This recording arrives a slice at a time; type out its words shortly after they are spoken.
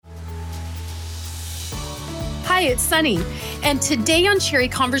Hi, it's Sunny. And today on Cherry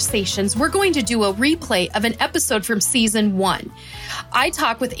Conversations, we're going to do a replay of an episode from season 1. I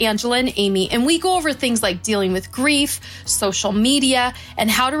talk with Angela and Amy, and we go over things like dealing with grief, social media, and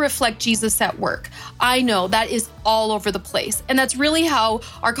how to reflect Jesus at work. I know that is all over the place, and that's really how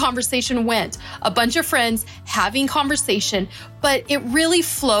our conversation went. A bunch of friends having conversation, but it really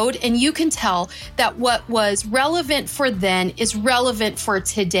flowed, and you can tell that what was relevant for then is relevant for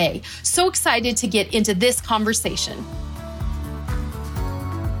today. So excited to get into this conversation.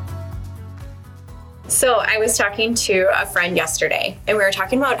 So I was talking to a friend yesterday, and we were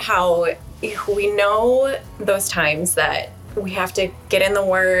talking about how we know those times that we have to get in the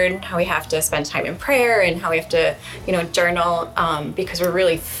Word, how we have to spend time in prayer, and how we have to, journal because we're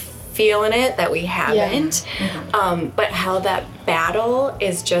really feeling it that we haven't. Yeah. But how that battle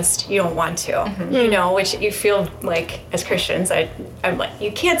is just, you don't want to, which you feel like as Christians, I'm like,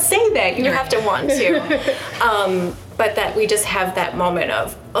 you can't say that, you have to want to. But that we just have that moment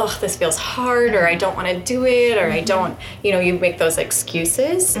of, oh, this feels hard, or I don't want to do it, or I don't, you make those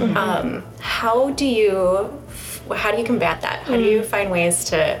excuses. How do you combat that? How do you find ways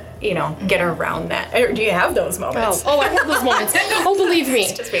to, get around that? Or do you have those moments? Oh, I have those moments. Oh, believe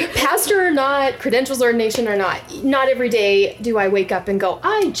me. Pastor or not, credentials ordination or not every day do I wake up and go,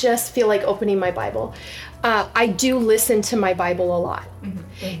 I just feel like opening my Bible. I do listen to my Bible a lot.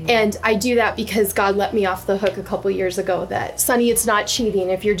 And I do that because God let me off the hook a couple years ago that, Sonny, it's not cheating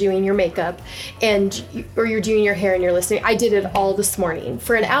if you're doing your makeup or you're doing your hair and you're listening. I did it all this morning.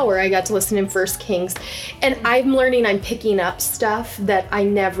 For an hour, I got to listen in 1 Kings. And I'm learning I'm picking up stuff that I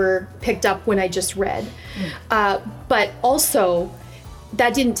never picked up when I just read. But also,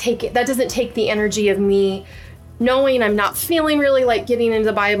 that doesn't take the energy of me knowing I'm not feeling really like getting into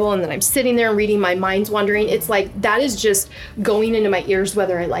the Bible, and then I'm sitting there and reading, my mind's wandering. It's like that is just going into my ears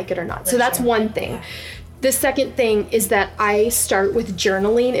whether I like it or not. So that's one thing. The second thing is that I start with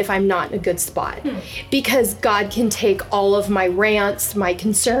journaling if I'm not in a good spot, because God can take all of my rants, my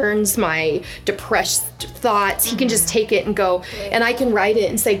concerns, my depressed thoughts. He can just take it and go, and I can write it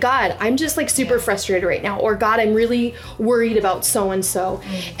and say, God, I'm just like super frustrated right now, or God, I'm really worried about so-and-so.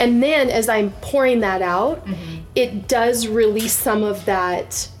 And then as I'm pouring that out, it does release some of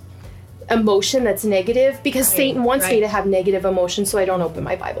that emotion that's negative, because Satan wants me to have negative emotions so I don't open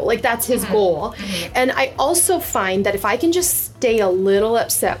my Bible. Like, that's his goal. And I also find that if I can just stay a little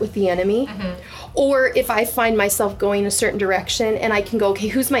upset with the enemy, or if I find myself going a certain direction and I can go, okay,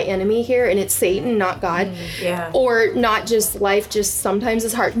 who's my enemy here? And it's Satan, not God. Or not just life, just sometimes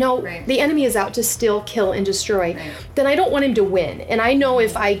it's hard. No, the enemy is out to steal, kill, and destroy. Then I don't want him to win. And I know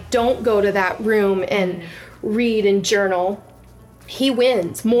if I don't go to that room and read and journal, he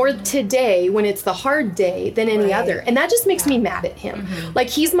wins more today when it's the hard day than any other. And that just makes me mad at him. Like,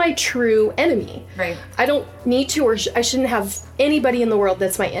 he's my true enemy. I don't need to, or I shouldn't have anybody in the world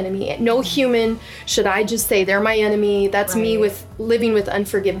that's my enemy. No human should I just say they're my enemy. That's me with living with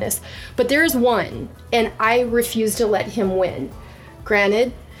unforgiveness. But there's one, and I refuse to let him win.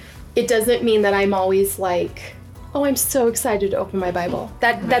 Granted, it doesn't mean that I'm always like, oh, I'm so excited to open my Bible.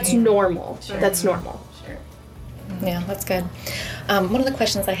 That's normal. That's normal. Yeah, that's good. One of the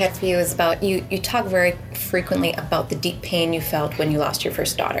questions I had for you is about, you talk very frequently about the deep pain you felt when you lost your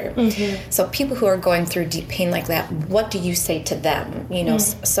first daughter. So people who are going through deep pain like that, what do you say to them?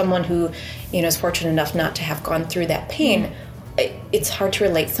 Someone who, is fortunate enough not to have gone through that pain, it's hard to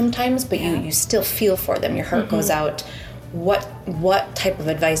relate sometimes, but you still feel for them. Your heart goes out. What type of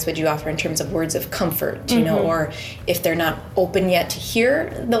advice would you offer in terms of words of comfort, or if they're not open yet to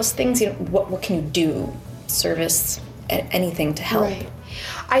hear those things, what can you do? Service, anything to help.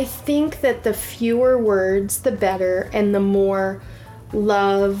 I think that the fewer words, the better, and the more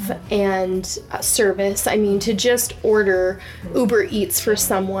love and service. I mean, to just order Uber Eats for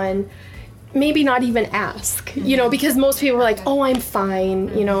someone, maybe not even ask, because most people are like, oh, I'm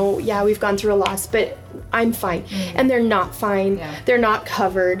fine, we've gone through a loss, but I'm fine. And they're not fine. They're not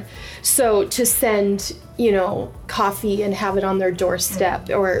covered. So to send, coffee and have it on their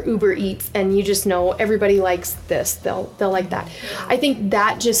doorstep, or Uber Eats, and you just know everybody likes this, they'll like that. I think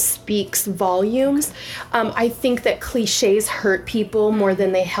that just speaks volumes. I think that cliches hurt people more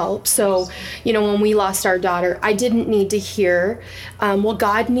than they help. So, when we lost our daughter, I didn't need to hear, well,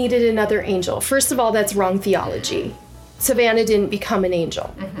 God needed another angel. First of all, that's wrong theology. Savannah didn't become an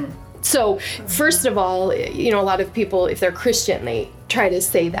angel. So first of all, you know, a lot of people, if they're Christian, they try to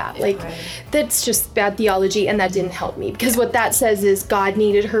say that. Like, that's just bad theology, and that didn't help me. Because what that says is God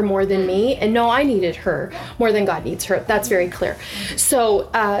needed her more than me, and no, I needed her more than God needs her. That's very clear. So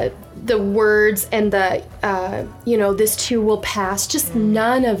the words and the, you know, this too will pass, just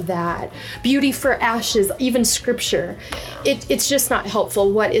none of that. Beauty for ashes, even scripture. It's just not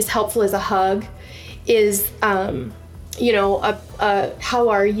helpful. What is helpful is a hug, is... you know, how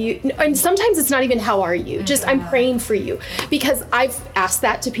are you? And sometimes it's not even how are you, just I'm praying for you. Because I've asked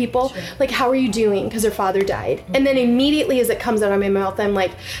that to people, like, how are you doing? Because their father died. And then immediately as it comes out of my mouth, I'm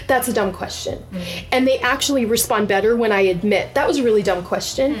like, that's a dumb question. And they actually respond better when I admit, that was a really dumb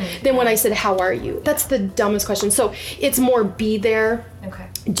question, than when I said, how are you? That's the dumbest question. So it's more be there,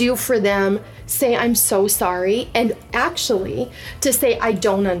 do for them, say, I'm so sorry. And actually to say, I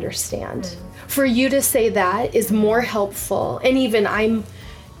don't understand. For you to say that is more helpful. And even I'm,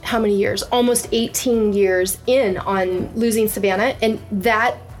 how many years? Almost 18 years in on losing Savannah. And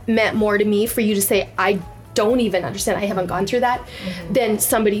that meant more to me for you to say, I don't even understand. I haven't gone through that. Than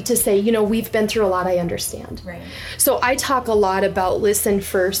somebody to say, you know, we've been through a lot. I understand. Right. So I talk a lot about listen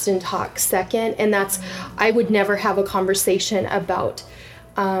first and talk second. And that's, I would never have a conversation about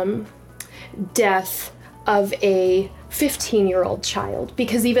death of a 15-year-old child,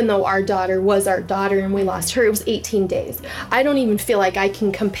 because even though our daughter was our daughter and we lost her, it was 18 days. I don't even feel like I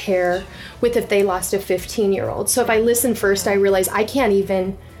can compare with if they lost a 15-year-old. So if I listen first, I realize I can't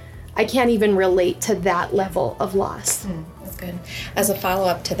even relate to that level of loss. That's good. As a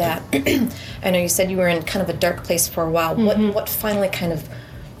follow-up to that, I know you said you were in kind of a dark place for a while. What finally kind of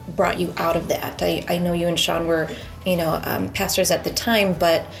brought you out of that? I know you and Sean were, you know, pastors at the time,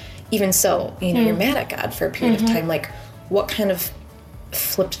 but even so, you know, you're mad at God for a period of time. Like, what kind of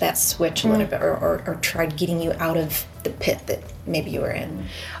flipped that switch a little bit, or tried getting you out of the pit that maybe you were in?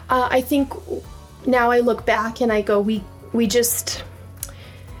 I think now I look back and I go, we just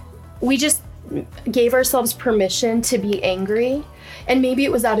gave ourselves permission to be angry. And maybe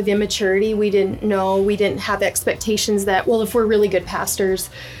it was out of immaturity. We didn't know. We didn't have expectations that, well, if we're really good pastors,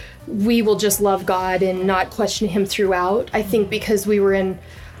 we will just love God and not question him throughout. I think because we were in...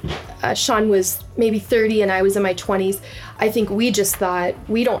 Sean was maybe 30 and I was in my 20s. I think we just thought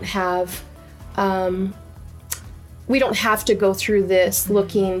we don't have to go through this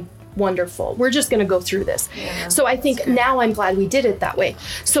looking wonderful. We're just going to go through this. Yeah, so I think now I'm glad we did it that way.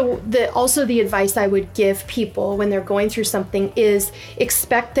 So the advice I would give people when they're going through something is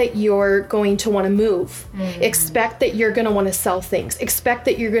expect that you're going to want to move. Expect that you're going to want to sell things. Expect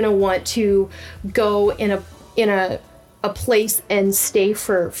that you're going to want to go in a place and stay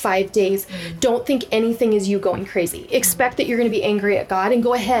for 5 days. Don't think anything is you going crazy. Expect that you're going to be angry at God, and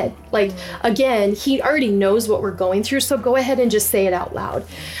go ahead. Like, again, he already knows what we're going through, so go ahead and just say it out loud.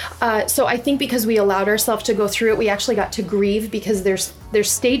 So I think because we allowed ourselves to go through it, we actually got to grieve, because there's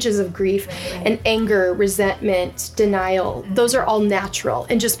stages of grief, and anger, resentment, denial. Those are all natural.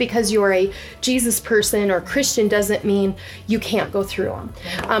 And just because you're a Jesus person or Christian doesn't mean you can't go through them.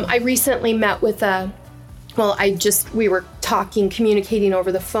 I recently met with we were communicating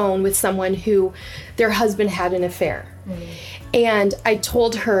over the phone with someone who their husband had an affair. And I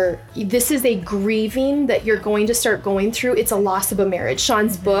told her, this is a grieving that you're going to start going through. It's a loss of a marriage.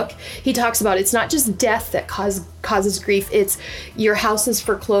 Sean's book, he talks about it's not just death that causes grief. It's your house is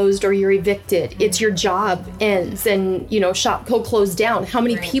foreclosed or you're evicted. It's your job ends and, you know, shop go closed down. How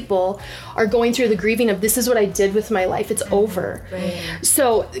many people are going through the grieving of this is what I did with my life. It's over.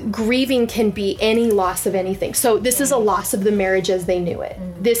 So grieving can be any loss of anything. So this is a loss of the marriage as they knew it.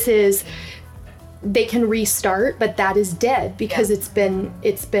 This is... they can restart, but that is dead because it's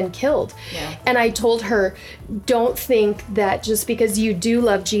been killed. And I told her, don't think that just because you do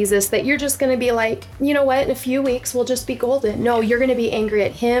love Jesus that you're just going to be like, you know what, in a few weeks we'll just be golden. No, you're going to be angry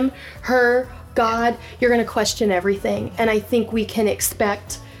at him, her, God. You're going to question everything. And I think we can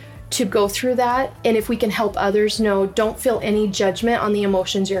expect to go through that. And if we can help others know, don't feel any judgment on the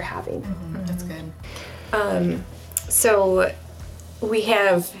emotions you're having. That's good. So we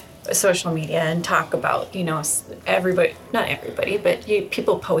have social media and talk about, you know, everybody, not everybody, but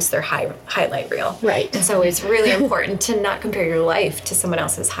people post their highlight reel. Right. And so it's really important to not compare your life to someone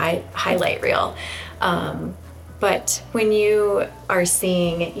else's highlight reel. But when you are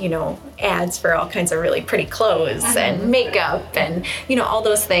seeing, you know, ads for all kinds of really pretty clothes and makeup and, you know, all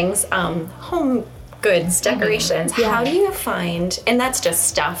those things, home goods, decorations, how do you find, and that's just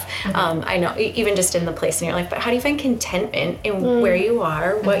stuff, I know, even just in the place in your life, but how do you find contentment in where you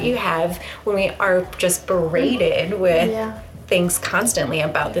are, what you have, when we are just berated with things constantly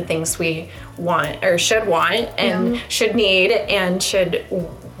about the things we want or should want and should need and should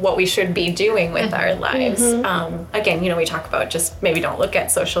what we should be doing with our lives. Again, we talk about just maybe don't look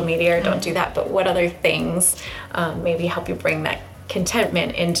at social media or don't do that, but what other things maybe help you bring that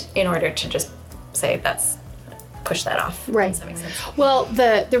contentment in order to just say push that off. Right. Does that make sense? Well,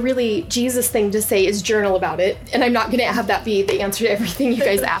 the really Jesus thing to say is journal about it. And I'm not going to have that be the answer to everything you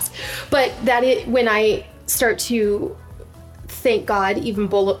guys ask. But when I start to thank God, even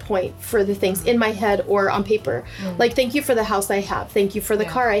bullet point for the things in my head or on paper. Like, thank you for the house I have. Thank you for the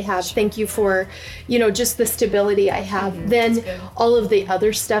car I have. Thank you for, just the stability I have. Then all of the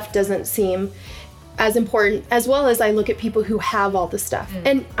other stuff doesn't seem as important, as well as I look at people who have all the stuff.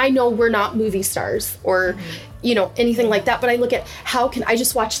 And I know we're not movie stars or, anything like that, but I look at I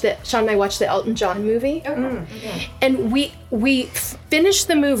just watched Sean and I watched the Elton John movie. And we finished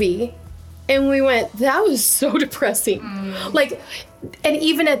the movie and we went, that was so depressing. And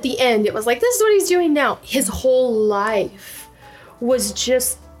even at the end, it was like, this is what he's doing now. His whole life was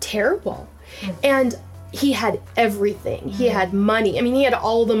just terrible. And he had everything. He had money. I mean, he had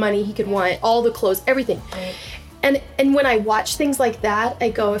all the money he could want, all the clothes, everything. And when I watch things like that, I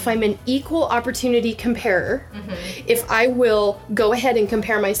go, if I'm an equal opportunity comparer, if I will go ahead and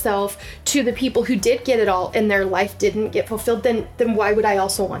compare myself to the people who did get it all and their life didn't get fulfilled, then why would I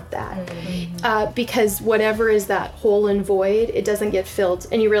also want that? Because whatever is that hole and void, it doesn't get filled.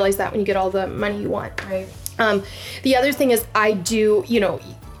 And you realize that when you get all the money you want. Right. The other thing is I do,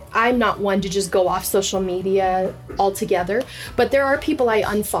 I'm not one to just go off social media altogether, but there are people I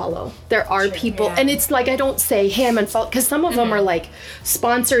unfollow. There are people, and it's like, I don't say, hey, I'm unfollow, because some of them are like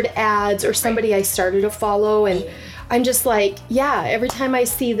sponsored ads or somebody I started to follow, and I'm just like, yeah, every time I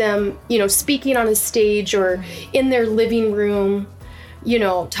see them, speaking on a stage or in their living room,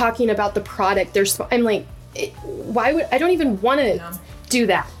 talking about the product, I'm like, I don't even want to do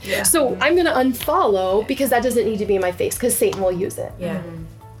that. So I'm going to unfollow because that doesn't need to be in my face because Satan will use it.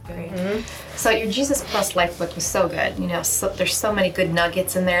 So your Jesus Plus Life book was so good. There's so many good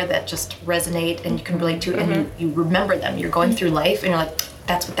nuggets in there that just resonate and you can relate to, and you remember them. You're going through life and you're like,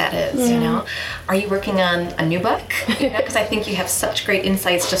 that's what that is. Are you working on a new book? Because I think you have such great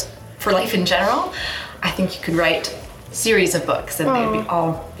insights just for life in general. I think you could write series of books and they'd be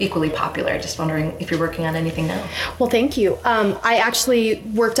all equally popular. Just wondering if you're working on anything now. Well, thank you. I actually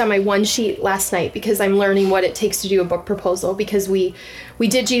worked on my one sheet last night because I'm learning what it takes to do a book proposal, because we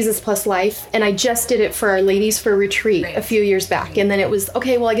did Jesus Plus Life and I just did it for our ladies for retreat a few years back. And then it was,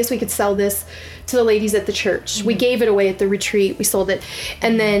 okay, well, I guess we could sell this to the ladies at the church. We gave it away at the retreat. We sold it.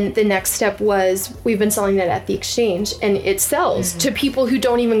 And then the next step was we've been selling it at the Exchange, and it sells to people who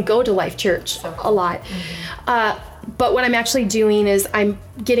don't even go to Life Church a lot. But what I'm actually doing is I'm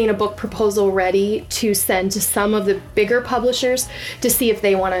getting a book proposal ready to send to some of the bigger publishers to see if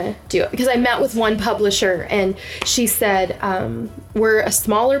they want to do it. Because I met with one publisher and she said, we're a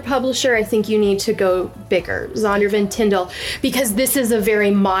smaller publisher. I think you need to go bigger, Zondervan Tyndall, because this is a very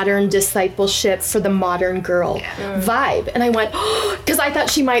modern discipleship for the modern girl vibe. And I went, because I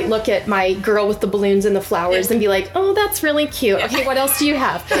thought she might look at my girl with the balloons and the flowers and be like, oh, that's really cute. Okay, what else do you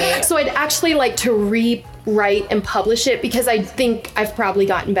have? So I'd actually like to rewrite and publish it because I think I've probably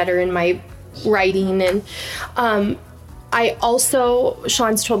gotten better in my writing. And I also,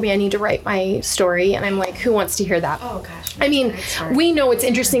 Sean's told me I need to write my story, and I'm like, who wants to hear that? Oh, gosh. I mean, we know it's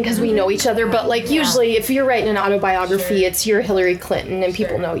interesting because we know each other, but like usually if you're writing an autobiography, it's you're Hillary Clinton and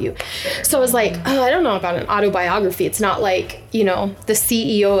people know you. So I was like, oh, I don't know about an autobiography. It's not like, the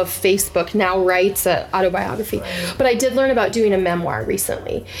CEO of Facebook now writes an autobiography. But I did learn about doing a memoir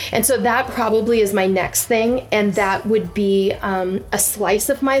recently. And so that probably is my next thing. And that would be a slice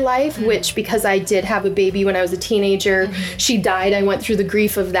of my life, which because I did have a baby when I was a teenager, she died. I went through the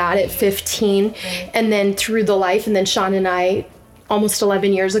grief of that at 15 and then through the life. And then Sean and I, almost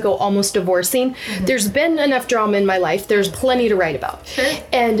 11 years ago, almost divorcing. There's been enough drama in my life. There's plenty to write about.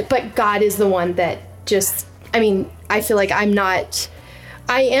 But God is the one that just, I feel like I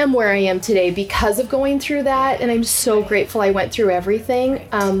am where I am today because of going through that. And I'm so grateful I went through everything.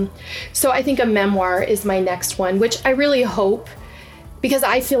 So I think a memoir is my next one, which I really hope, because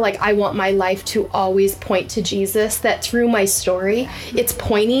I feel like I want my life to always point to Jesus, that through my story, it's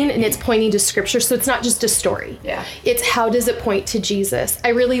pointing to scripture. So it's not just a story. It's how does it point to Jesus? I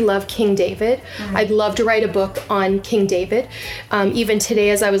really love King David. I'd love to write a book on King David. Even today,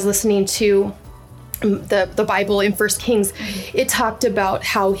 as I was listening to the Bible in 1 Kings, it talked about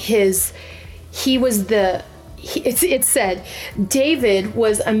how it said David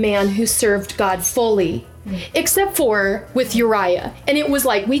was a man who served God fully, except for with Uriah. And it was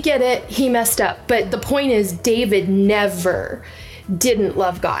like, we get it, he messed up. But the point is, David never didn't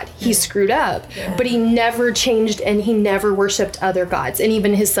love God. He screwed up, but he never changed, and he never worshiped other gods. And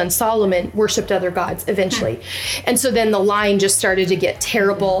even his son Solomon worshiped other gods eventually. And so then the line just started to get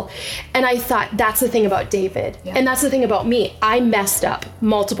terrible. And I thought, that's the thing about David. And that's the thing about me. I messed up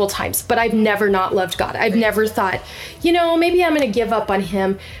multiple times, but I've never not loved God. I've never thought, maybe I'm going to give up on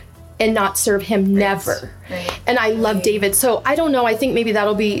him and not serve him. Never. And I love David. So I don't know. I think maybe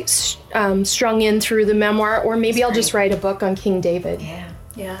that'll be strung in through the memoir, or maybe I'll just write a book on King David.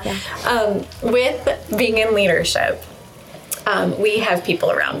 With being in leadership, we have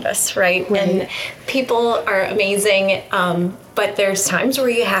people around us, right? And people are amazing. But there's times where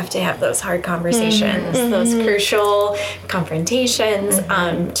you have to have those hard conversations, those crucial confrontations,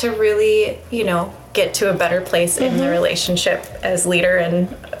 to really, get to a better place in the relationship as leader and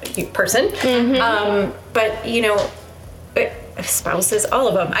person. But, spouses, all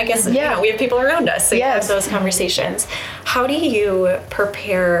of them, I guess, we have people around us. So you have those conversations. How do you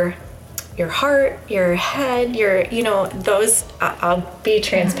prepare your heart, your head, those, I'll be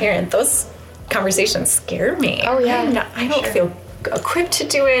transparent, those conversations scare me. I don't feel equipped to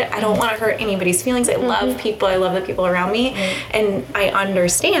do it. I don't want to hurt anybody's feelings. I love people. I love the people around me. And I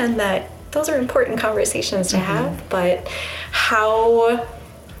understand that those are important conversations to have, but how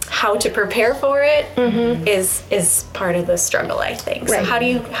to prepare for it is part of the struggle, I think. So how do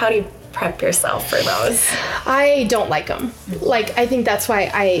you prep yourself for those? I don't like them. I think that's why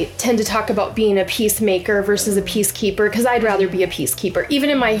I tend to talk about being a peacemaker versus a peacekeeper, because I'd rather be a peacekeeper. Even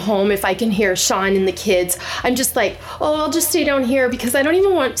in my home, if I can hear Sean and the kids, I'm just like, I'll just stay down here, because I don't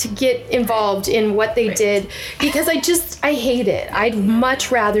even want to get involved in what they did, because I hate it. I'd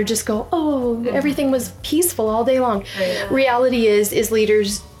much rather just go, everything was peaceful all day long. Reality is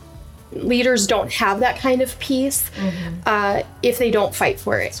leaders don't have that kind of peace if they don't fight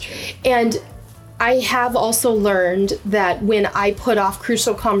for it. And I have also learned that when I put off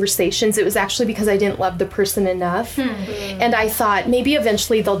crucial conversations, it was actually because I didn't love the person enough. And I thought maybe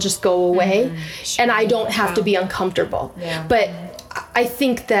eventually they'll just go away and I don't have to be uncomfortable. But I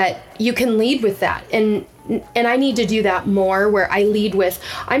think that you can lead with that. And I need to do that more, where I lead with,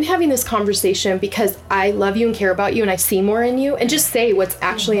 I'm having this conversation because I love you and care about you and I see more in you, and just say what's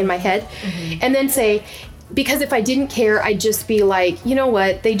actually in my head. And then say, because if I didn't care, I'd just be like, you know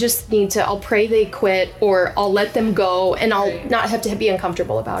what, they just need to, I'll pray they quit, or I'll let them go, and I'll not have to be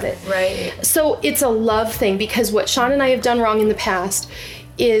uncomfortable about it. So it's a love thing, because what Sean and I have done wrong in the past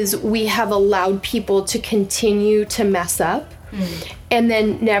is we have allowed people to continue to mess up. And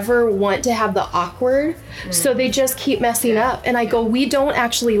then never want to have the awkward. So they just keep messing up. And I go, we don't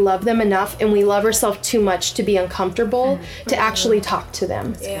actually love them enough, and we love ourselves too much to be uncomfortable to actually talk to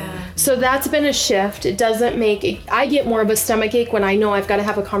them. So that's been a shift. It doesn't make it, I get more of a stomach ache when I know I've got to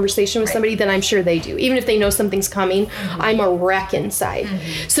have a conversation with somebody than I'm sure they do. Even if they know something's coming, I'm a wreck inside.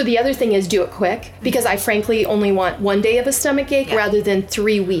 So the other thing is, do it quick, because I frankly only want one day of a stomach ache rather than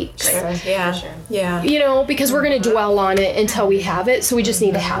 3 weeks. Because we're going to dwell on it until we have it. So we just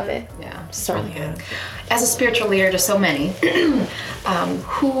need to have it. As a spiritual leader to so many,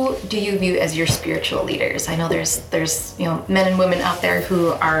 who do you view as your spiritual leaders? I know there's men and women out there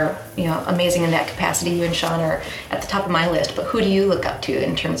who are amazing in that capacity. You and Sean are at the top of my list, but who do you look up to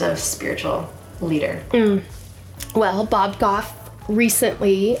in terms of spiritual leader? Well, Bob Goff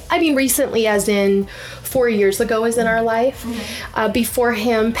recently as in 4 years ago, is in our life. Before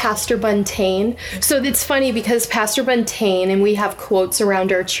him, Pastor Buntain. So it's funny because Pastor Buntain, and we have quotes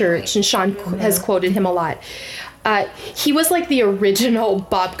around our church, and Sean has quoted him a lot. He was like the original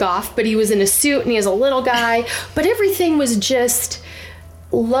Bob Goff, but he was in a suit and he was a little guy, but everything was just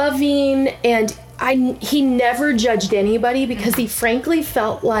loving, and he never judged anybody, because he frankly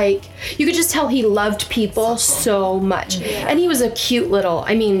felt like you could just tell he loved people so much. And he was a cute little,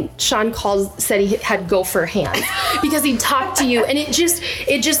 Sean said he had gopher hands, because he'd talk to you, and it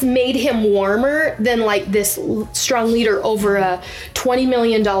just made him warmer than like this strong leader over a $20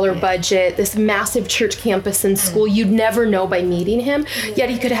 million budget, this massive church campus and school. You'd never know by meeting him. Yet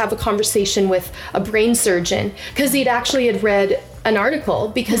he could have a conversation with a brain surgeon, because he'd actually had read an article,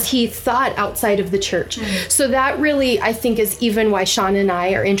 because he thought outside of the church. So that really, I think, is even why Sean and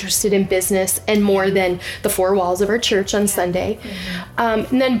I are interested in business and more than the four walls of our church on Sunday.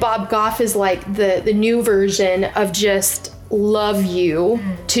 And then Bob Goff is like the new version of just love you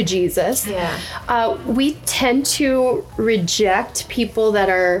to Jesus. We tend to reject people that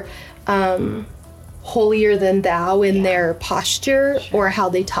are holier than thou in their posture or how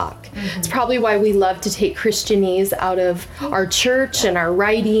they talk. It's probably why we love to take Christianese out of our church and our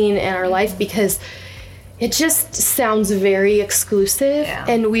writing and our life, because it just sounds very exclusive, Yeah.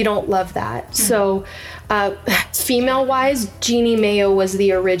 and we don't love that. So, female-wise, Jeannie Mayo was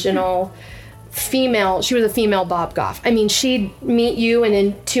the original female. She was a female Bob Goff. I mean, she'd meet you, and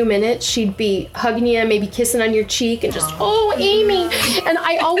in 2 minutes, she'd be hugging you, maybe kissing on your cheek, and just, oh, Amy. And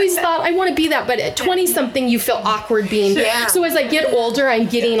I always thought, I want to be that. But at 20-something, you feel awkward being. Yeah. So as I get older, I'm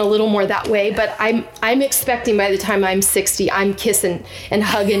getting a little more that way. But I'm expecting by the time I'm 60, I'm kissing and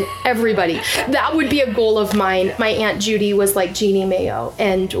hugging everybody. That would be a goal of mine. My Aunt Judy was like Jeannie Mayo,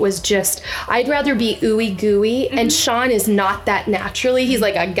 and was just, I'd rather be ooey gooey. And Sean is not that naturally. He's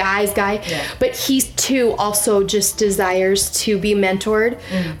like a guy's guy. Yeah. But he too also just desires to be mentored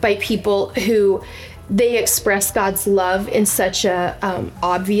by people who they express God's love in such a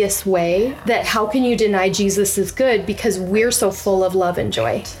obvious way that how can you deny Jesus is good, because we're so full of love and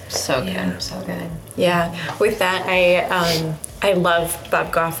joy. So good, so good. Yeah, with that, I love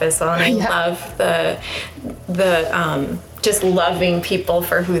Bob Goff as well, and I love the just loving people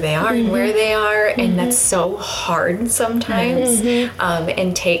for who they are and where they are, and that's so hard sometimes,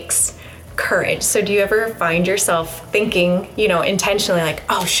 and takes courage. So do you ever find yourself thinking, intentionally like,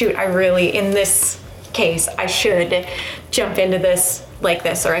 oh shoot, I really, in this case, I should jump into this like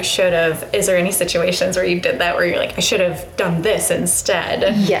this, or I should have, is there any situations where you did that where you're like, I should have done this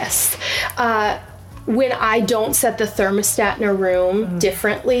instead? Yes. When I don't set the thermostat in a room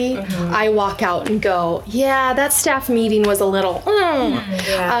differently, I walk out and go, yeah, that staff meeting was a little,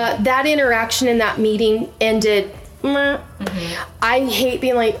 that interaction in that meeting ended, I hate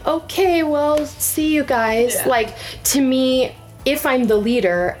being like, okay, well, see you guys. Yeah. Like, to me, if I'm the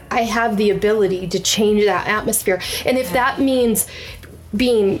leader, I have the ability to change that atmosphere. And if that means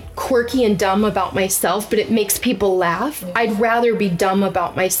being quirky and dumb about myself, but it makes people laugh, I'd rather be dumb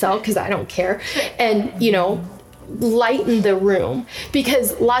about myself because I don't care. And, lighten the room,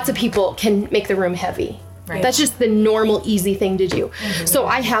 because lots of people can make the room heavy. Right. That's just the normal, easy thing to do. So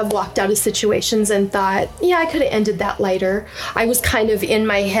I have walked out of situations and thought, yeah, I could have ended that lighter. I was kind of in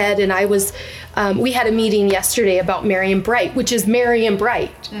my head, and I was, we had a meeting yesterday about Merry and Bright, which is Merry and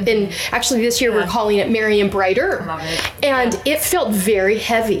Bright. And actually this year we're calling it Merry and Brighter. And it felt very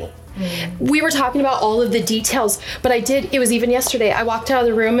heavy. We were talking about all of the details, but it was even yesterday, I walked out of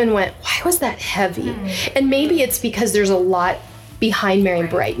the room and went, why was that heavy? And maybe it's because there's a lot behind Merry and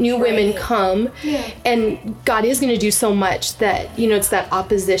Bright. New women come, and God is going to do so much that, it's that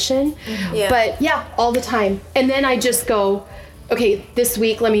opposition. But yeah, all the time. And then I just go, okay, this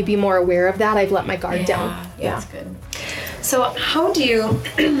week, let me be more aware of that. I've let my guard down. Yeah, that's good. So how do you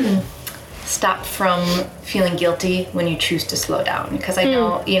stop from feeling guilty when you choose to slow down? Because I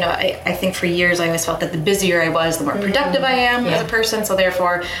know, I think for years I always felt that the busier I was, the more productive I am as a person. So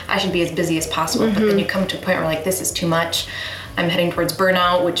therefore, I should be as busy as possible. But then you come to a point where like, this is too much. I'm heading towards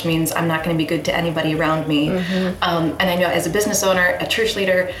burnout, which means I'm not going to be good to anybody around me. And I know as a business owner, a church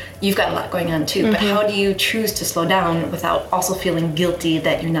leader, you've got a lot going on too. But how do you choose to slow down without also feeling guilty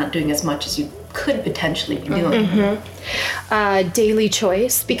that you're not doing as much as you could potentially be doing? Daily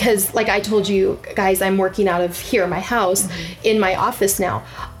choice, because like I told you guys, I'm working out of here, my house, in my office now.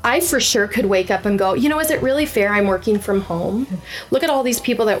 I for sure could wake up and go, is it really fair I'm working from home? Look at all these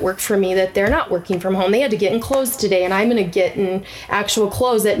people that work for me that they're not working from home. They had to get in clothes today, and I'm going to get in actual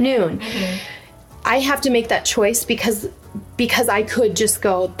clothes at noon. I have to make that choice because I could just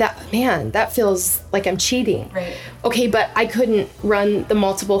go, that feels like I'm cheating. Right. Okay, but I couldn't run the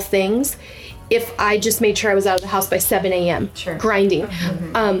multiple things if I just made sure I was out of the house by 7 a.m. grinding.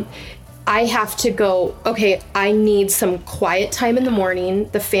 I have to go, okay, I need some quiet time in the morning.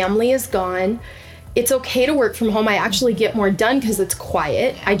 The family is gone. It's okay to work from home. I actually get more done because it's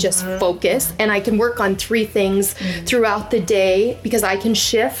quiet. I just focus, and I can work on 3 things throughout the day because I can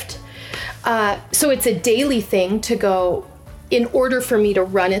shift. So it's a daily thing to go, in order for me to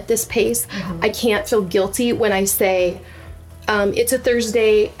run at this pace, I can't feel guilty when I say, it's a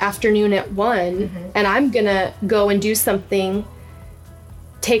Thursday afternoon at 1, and I'm gonna go and do something,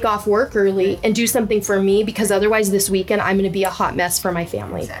 take off work early and do something for me, because otherwise this weekend I'm going to be a hot mess for my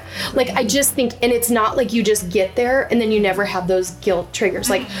family. Like, I just think, and it's not like you just get there and then you never have those guilt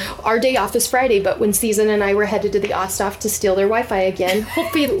triggers. Like, our day off is Friday, but when Season and I were headed to the Osthoff to steal their Wi-Fi again,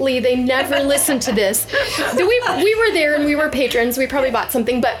 hopefully they never listen to this. We were there and we were patrons. We probably bought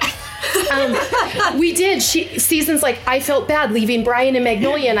something, but we did. Season's like, I felt bad leaving Brian and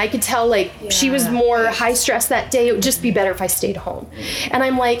Magnolia, and I could tell like she was more high stress that day. It would just be better if I stayed home. And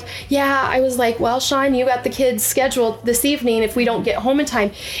I'm like, I was like, well, Sean, you got the kids scheduled this evening if we don't get home in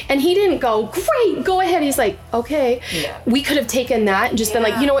time. And he didn't go, great, go ahead. He's like, okay. We could have taken that and just been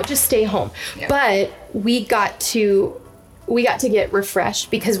like, you know what, just stay home. But we got to we got to get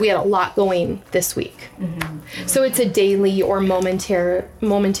refreshed because we had a lot going this week. So it's a daily or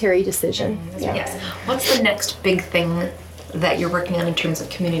momentary decision. Yes. What's the next big thing that you're working on in terms of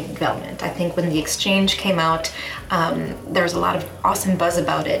community development? I think when the exchange came out, there was a lot of awesome buzz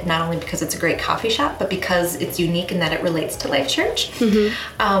about it, not only because it's a great coffee shop, but because it's unique in that it relates to Life Church.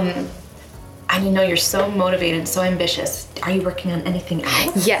 And you know you're so motivated, so ambitious. Are you working on anything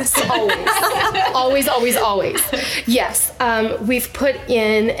else? Yes, always. Yes, we've put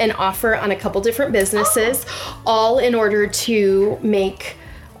in an offer on a couple different businesses, all in order to make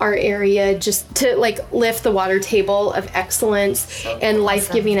our area just to like lift the water table of excellence and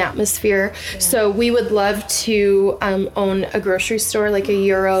life-giving atmosphere. So we would love to own a grocery store, like a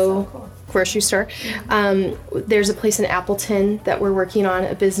Euro grocery store. There's a place in Appleton that we're working on,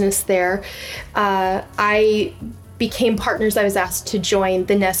 a business there. I became partners. I was asked to join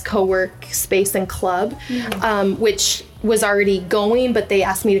the Nest Co-work Space and Club, which was already going, but they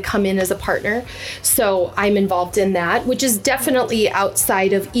asked me to come in as a partner. So I'm involved in that, which is definitely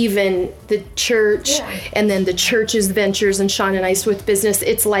outside of even the church and then the church's ventures and Sean and I's with business.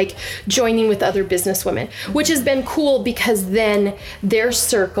 It's like joining with other business women, which has been cool because then their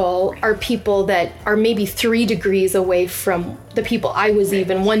circle are people that are maybe 3 degrees away from the people I was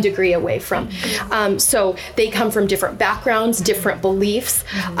even 1 degree away from. So they come from different backgrounds, different beliefs,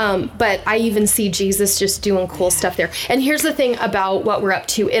 but I even see Jesus just doing cool stuff there. And here's the thing about what we're up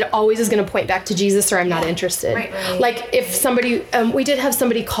to. It always is going to point back to Jesus or I'm not interested. Like if somebody, we did have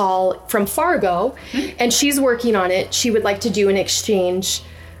somebody call from Fargo and she's working on it. She would like to do an exchange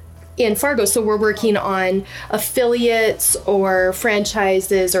in Fargo. So we're working on affiliates or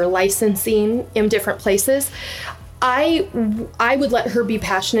franchises or licensing in different places. I would let her be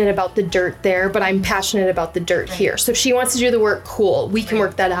passionate about the dirt there, but I'm passionate about the dirt here. So if she wants to do the work, cool, we can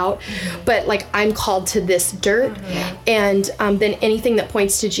work that out. But like I'm called to this dirt, and then anything that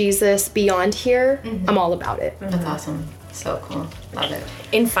points to Jesus beyond here, I'm all about it. That's awesome. So cool. Love it.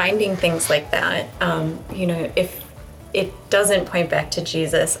 In finding things like that, you know, if it doesn't point back to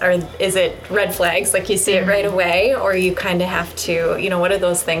Jesus, or is it red flags, like you see it right away, or you kind of have to, you know, what are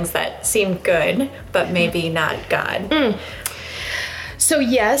those things that seem good but maybe not God? So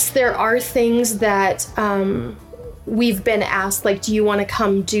yes, there are things that we've been asked, like, do you want to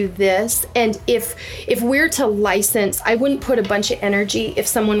come do this? And if we're to license, I wouldn't put a bunch of energy if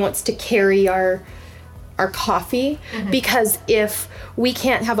someone wants to carry our coffee, because if we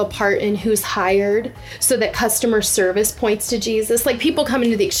can't have a part in who's hired so that customer service points to Jesus, like people come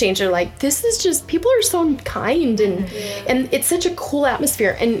into the exchange are like, this is just, people are so kind and it's such a cool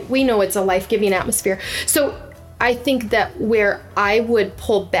atmosphere, and we know it's a life-giving atmosphere. So I think that where I would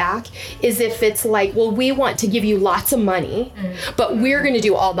pull back is if it's like, well, we want to give you lots of money, but we're going to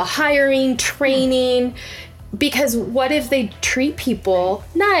do all the hiring, training, because what if they treat people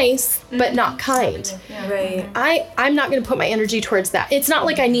nice but not kind? I'm not going to put my energy towards that. It's not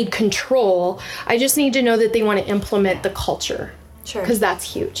like I need control. I just need to know that they want to implement the culture. Because that's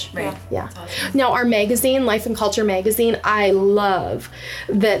huge. Yeah. Awesome. Now our magazine, Life and Culture magazine, I love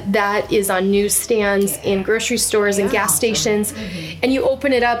that is on newsstands in grocery stores and gas stations. And you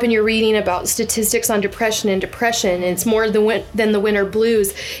open it up and you're reading about statistics on depression, and it's more than the winter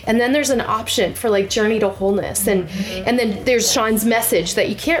blues. And then there's an option for like Journey to Wholeness. And then there's Sean's message that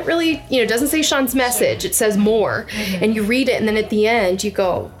you can't really, it doesn't say Sean's message. It says more. And you read it, and then at the end you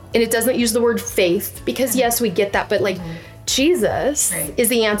go, and it doesn't use the word faith, because yes, we get that, but like, Jesus is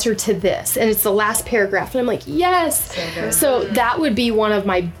the answer to this, and it's the last paragraph, and I'm like, yes. So that would be one of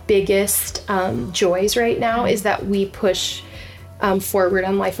my biggest joys right now, is that we push forward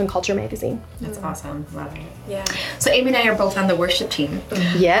on Life and Culture magazine. That's awesome. Love it. Yeah. So Amy and I are both on the worship team.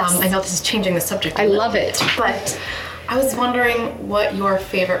 Yes. I know this is changing the subject. I love it, but I was wondering what your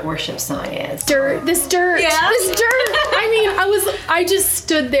favorite worship song is. This dirt. I mean, I just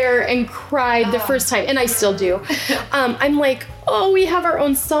stood there and cried the first time, and I still do. I'm like, oh, we have our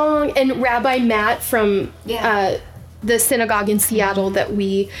own song. And Rabbi Matt from the synagogue in Seattle that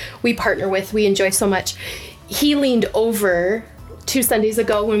we partner with, we enjoy so much, he leaned over 2 Sundays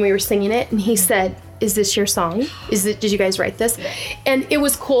ago when we were singing it, and he said, is this your song? Did you guys write this? And it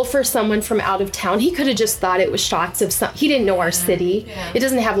was cool for someone from out of town. He could have just thought it was shots of he didn't know our city. It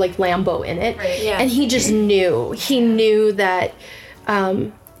doesn't have like Lambeau in it. And he just knew. He knew that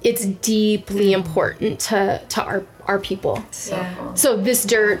it's deeply important to our people. So this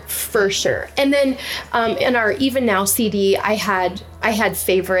dirt for sure. And then in our Even Now CD, I had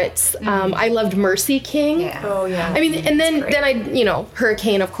favorites. I loved Mercy King. I mean, and then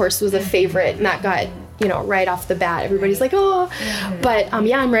Hurricane, of course, was a favorite, and that got, right off the bat, everybody's like, oh, but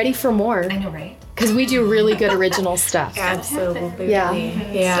I'm ready for more. I know, right? because we do really good original stuff. Absolutely.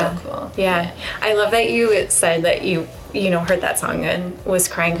 Yeah. So cool. Yeah. I love that you said that you heard that song and was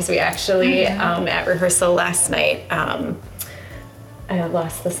crying, because we actually, at rehearsal last night, I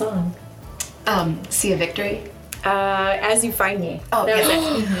lost the song. See a Victory. As You Find Me. Oh, that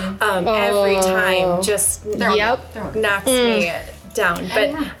was it. Every time just knocks me down.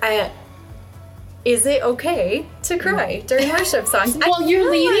 But is it okay to cry during worship songs? Well, you're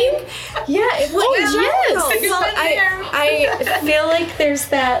leading? Yeah. yes. Well, I feel like there's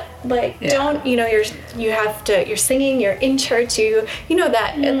that, like, don't, you're singing, you're in church, that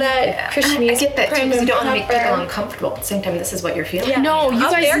Christianese. I get that too, because you don't want to make people uncomfortable. At the same time, this is what you're feeling. Yeah. No, you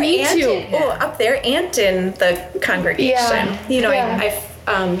Up guys there need and to. up there and in the congregation.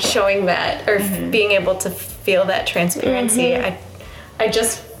 I've showing that, or being able to feel that transparency. I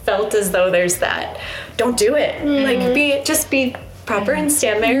just felt as though there's that. Don't do it. Like, be proper and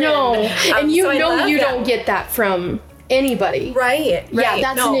stand there. No, and you so don't get that from anybody. Right. Yeah,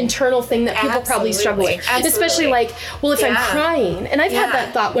 that's an internal thing that people probably struggle with. Absolutely. Especially like, well, if I'm crying, and I've had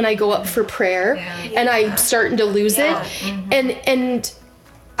that thought when I go up for prayer and I'm starting to lose it, and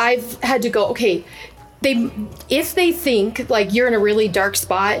I've had to go, okay, if they think like you're in a really dark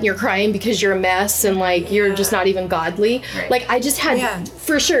spot and you're crying because you're a mess and like you're just not even godly, like I just had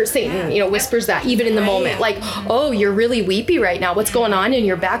for sure Satan whispers that even in the moment, like, oh, you're really weepy right now, what's going on in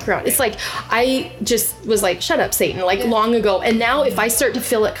your background? It's like I just was like, shut up, Satan, like long ago. And now if I start to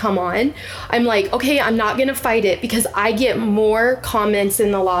feel it come on, I'm like, okay, I'm not gonna fight it, because I get more comments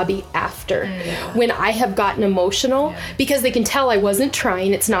in the lobby after when I have gotten emotional, because they can tell I wasn't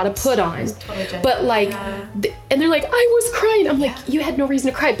trying, it's not a put on, but like and they're like, I was crying. I'm like, you had no reason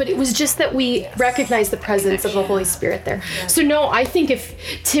to cry, but it was just that we recognize the presence of the Holy Spirit there. So no, I think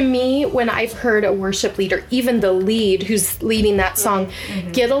to me, when I've heard a worship leader, even the lead who's leading that song,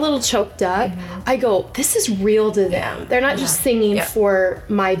 get a little choked up, I go, this is real to them. They're not just singing for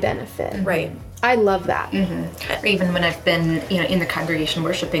my benefit. Right. I love that. Or even when I've been, in the congregation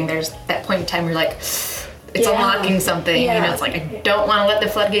worshiping, there's that point in time where you're like, it's unlocking something, it's like, I don't want to let the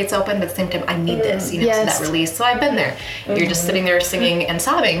floodgates open, but at the same time, I need this, so that release. So I've been there. You're just sitting there singing and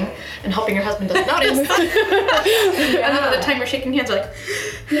sobbing and hoping your husband doesn't notice. And then by the time you're shaking hands, you're like,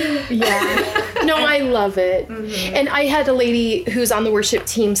 No, I love it. And I had a lady who's on the worship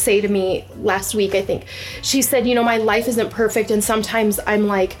team say to me last week, I think, she said, my life isn't perfect, and sometimes I'm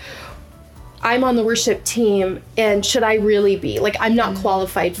like, I'm on the worship team, and should I really be? Like, I'm not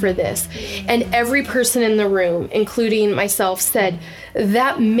qualified for this. And every person in the room, including myself, said,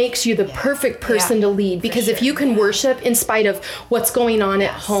 that makes you the perfect person to lead, because if you can worship in spite of what's going on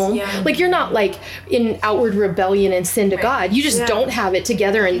at home, like you're not like in outward rebellion and sin to God. You just don't have it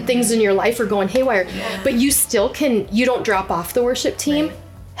together, and things in your life are going haywire. But you still you don't drop off the worship team.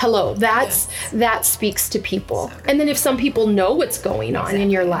 Hello, that speaks to people. And then if some people know what's going on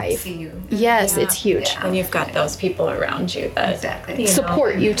in your life, it's huge. And you've got those people around you that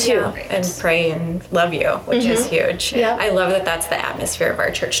support you too. And pray and love you, which is huge. I love that that's the atmosphere of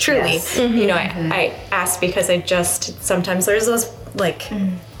our church, truly. I ask because sometimes there's those like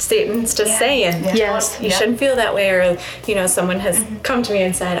statements to say, and you shouldn't feel that way, or someone has come to me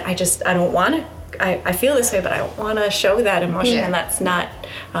and said, I don't want to, I feel this way, but I don't want to show that emotion, and that's not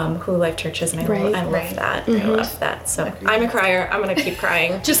who Life Church is, and I love that. I love that. So I'm a crier. I'm going to keep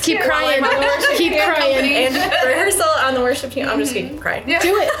crying. Just keep crying. Keep crying. And rehearsal on the worship team, I'm just going to keep crying. Do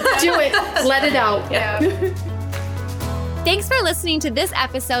it. Let it out. Thanks for listening to this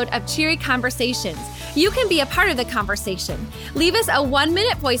episode of Cheery Conversations. You can be a part of the conversation. Leave us a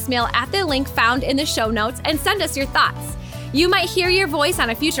 1-minute voicemail at the link found in the show notes and send us your thoughts. You might hear your voice on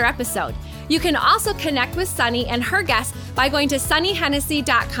a future episode. You can also connect with Sunny and her guests by going to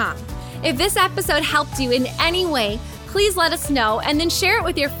sunnyhennessy.com. If this episode helped you in any way, please let us know and then share it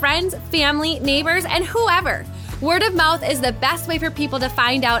with your friends, family, neighbors, and whoever. Word of mouth is the best way for people to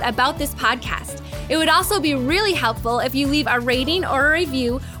find out about this podcast. It would also be really helpful if you leave a rating or a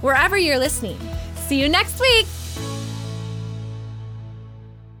review wherever you're listening. See you next week.